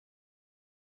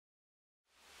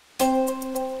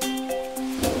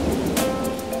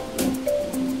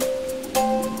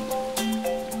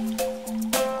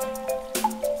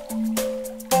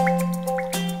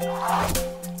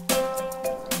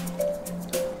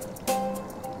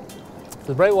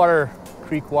The Brightwater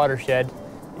Creek Watershed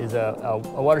is a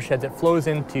watershed that flows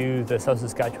into the South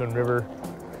Saskatchewan River.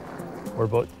 We're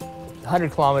about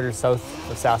 100 kilometers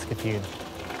south of Saskatoon.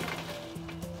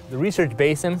 The research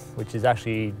basin, which is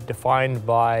actually defined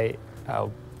by a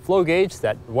flow gauge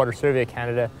that Water Survey of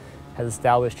Canada has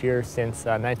established here since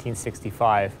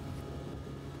 1965.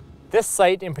 This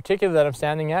site in particular that I'm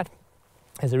standing at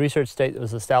is a research site that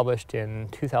was established in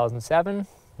 2007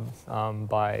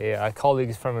 by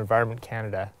colleagues from Environment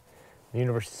Canada. The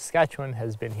University of Saskatchewan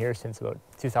has been here since about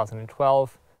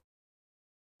 2012.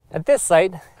 At this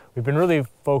site, we've been really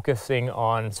focusing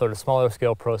on sort of smaller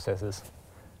scale processes,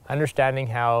 understanding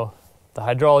how the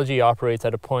hydrology operates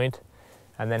at a point,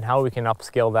 and then how we can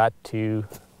upscale that to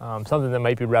something that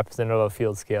might be representative of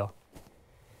field scale.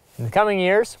 In the coming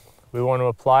years, we want to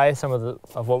apply some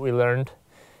of what we learned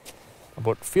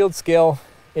about field scale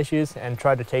issues and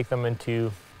try to take them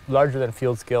into larger than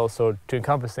field scale, so to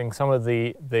encompassing some of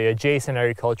the adjacent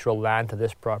agricultural land to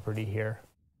this property here.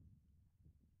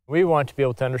 We want to be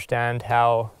able to understand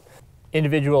how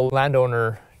individual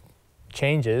landowner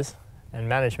changes and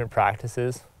management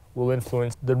practices will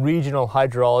influence the regional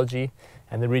hydrology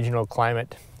and the regional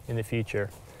climate in the future.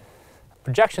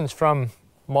 Projections from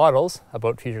models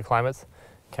about future climates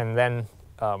can then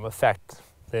affect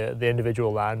the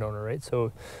individual landowner, right?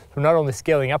 So we're not only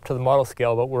scaling up to the model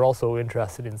scale, but we're also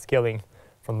interested in scaling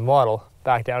from the model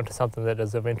back down to something that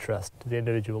is of interest to the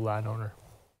individual landowner.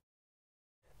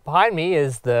 Behind me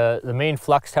is the main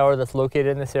flux tower that's located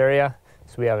in this area.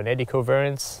 So we have an eddy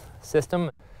covariance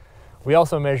system. We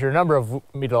also measure a number of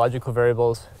meteorological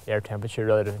variables: air temperature,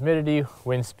 relative humidity,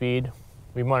 wind speed.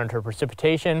 We monitor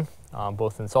precipitation,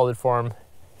 both in solid form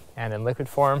and in liquid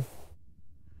form.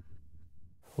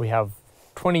 We have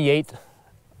 28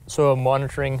 soil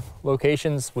monitoring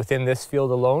locations within this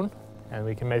field alone, and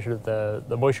we can measure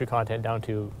the moisture content down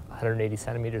to 180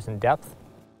 centimeters in depth.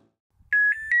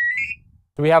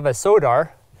 So we have a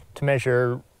SODAR to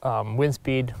measure wind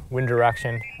speed, wind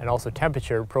direction, and also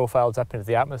temperature profiles up into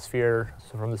the atmosphere,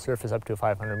 so from the surface up to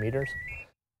 500 meters.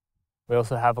 We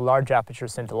also have a large aperture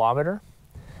scintillometer,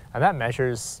 and that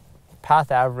measures path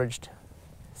averaged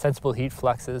sensible heat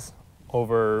fluxes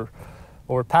over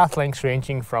path lengths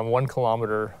ranging from 1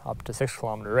 kilometer up to 6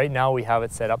 kilometers. Right now we have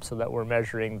it set up so that we're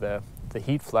measuring the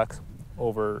heat flux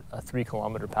over a 3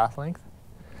 kilometer path length.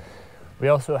 We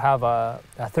also have a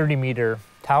 30-meter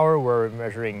tower where we're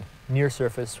measuring near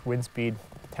surface wind speed,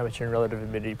 temperature, and relative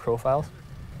humidity profiles.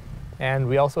 And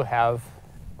we also have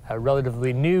a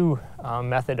relatively new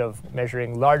method of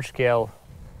measuring large-scale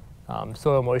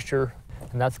soil moisture,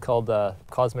 and that's called the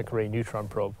cosmic Ray Neutron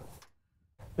probe.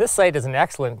 This site is an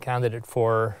excellent candidate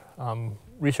for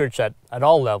research at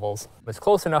all levels. It's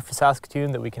close enough to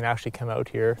Saskatoon that we can actually come out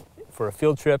here for a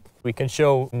field trip. We can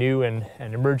show new and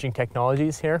emerging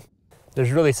technologies here.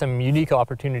 There's really some unique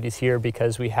opportunities here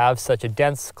because we have such a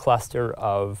dense cluster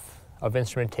of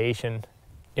instrumentation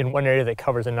in one area that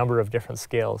covers a number of different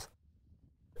scales.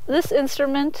 This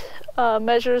instrument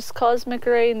measures cosmic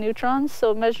ray neutrons,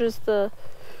 so it measures the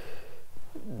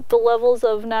levels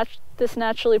of this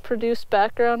naturally produced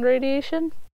background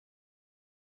radiation.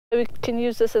 We can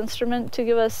use this instrument to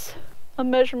give us a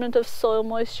measurement of soil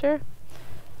moisture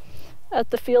at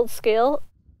the field scale.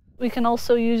 We can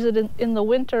also use it in the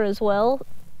winter as well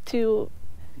to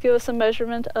give us a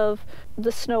measurement of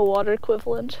the snow water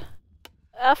equivalent.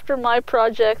 After my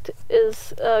project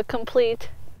is complete,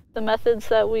 the methods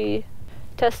that we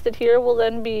tested here will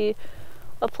then be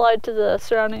applied to the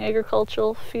surrounding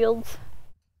agricultural fields.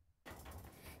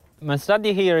 My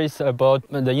study here is about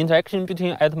the interaction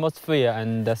between atmosphere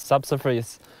and the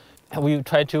subsurface. We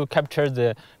try to capture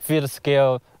the field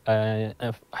scale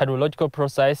hydrological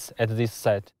process at this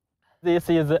site.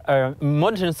 This is a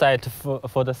monitoring site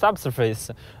for the subsurface.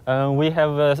 We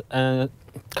have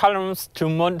columns to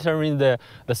monitoring the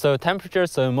soil temperature,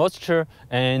 soil moisture,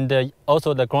 and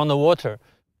also the groundwater.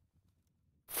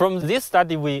 From this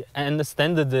study, we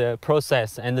understand the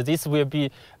process, and this will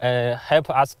be help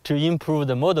us to improve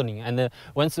the modeling. And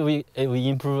once we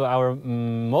improve our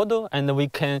model, and we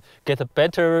can get a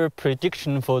better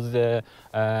prediction for the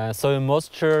soil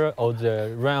moisture or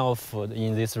the runoff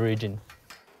in this region.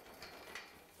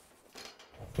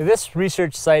 This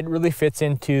research site really fits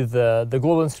into the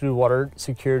Global Institute of Water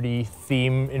Security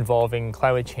theme involving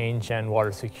climate change and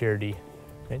water security.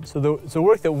 Right? So the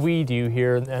work that we do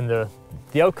here and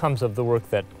the outcomes of the work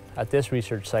that at this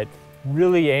research site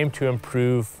really aim to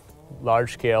improve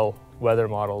large-scale weather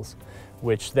models,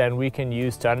 which then we can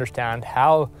use to understand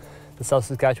how the South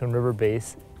Saskatchewan River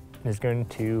Basin is going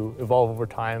to evolve over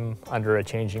time under a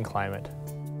changing climate.